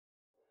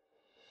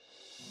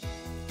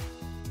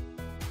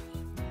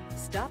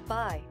Stop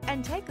by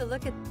and take a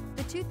look at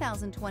the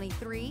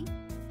 2023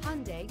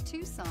 Hyundai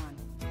Tucson.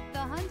 The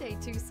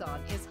Hyundai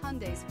Tucson is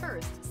Hyundai's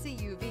first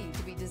CUV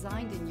to be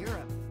designed in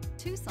Europe.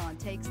 Tucson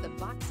takes the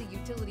boxy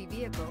utility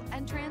vehicle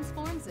and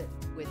transforms it.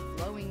 With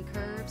flowing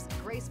curves,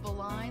 graceful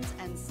lines,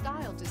 and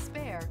style to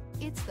spare,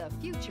 it's the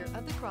future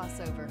of the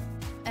crossover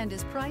and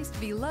is priced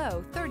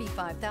below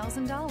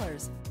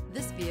 $35,000.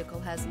 This vehicle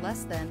has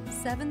less than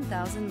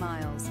 7,000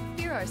 miles.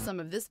 Here are some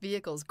of this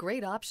vehicle's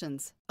great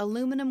options: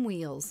 aluminum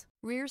wheels,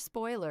 rear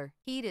spoiler,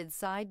 heated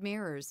side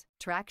mirrors,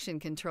 traction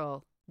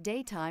control,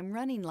 daytime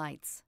running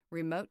lights,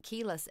 remote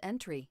keyless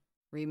entry,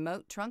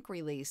 remote trunk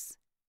release,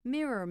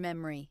 mirror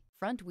memory,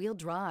 front-wheel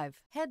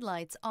drive,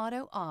 headlights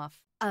auto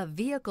off. A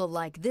vehicle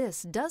like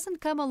this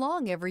doesn't come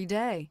along every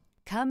day.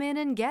 Come in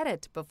and get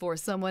it before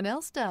someone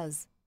else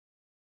does.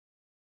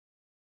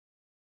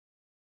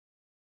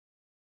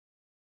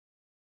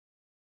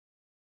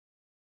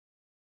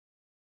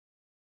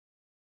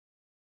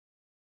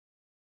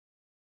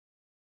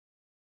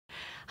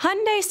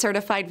 Hyundai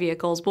certified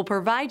vehicles will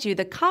provide you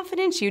the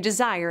confidence you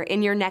desire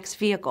in your next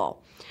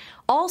vehicle.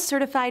 All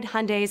certified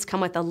Hyundais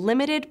come with a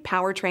limited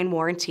powertrain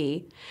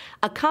warranty,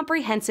 a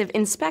comprehensive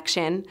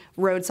inspection,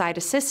 roadside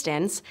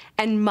assistance,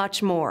 and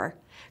much more.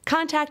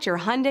 Contact your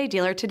Hyundai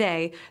dealer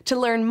today to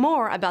learn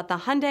more about the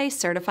Hyundai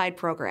Certified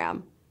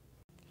program.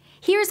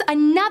 Here's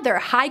another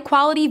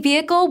high-quality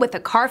vehicle with a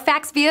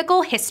CARFAX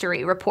Vehicle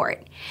History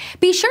Report.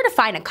 Be sure to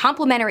find a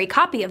complimentary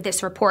copy of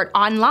this report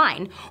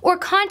online or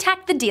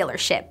contact the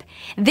dealership.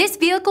 This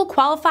vehicle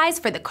qualifies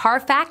for the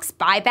CARFAX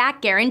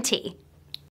Buyback Guarantee.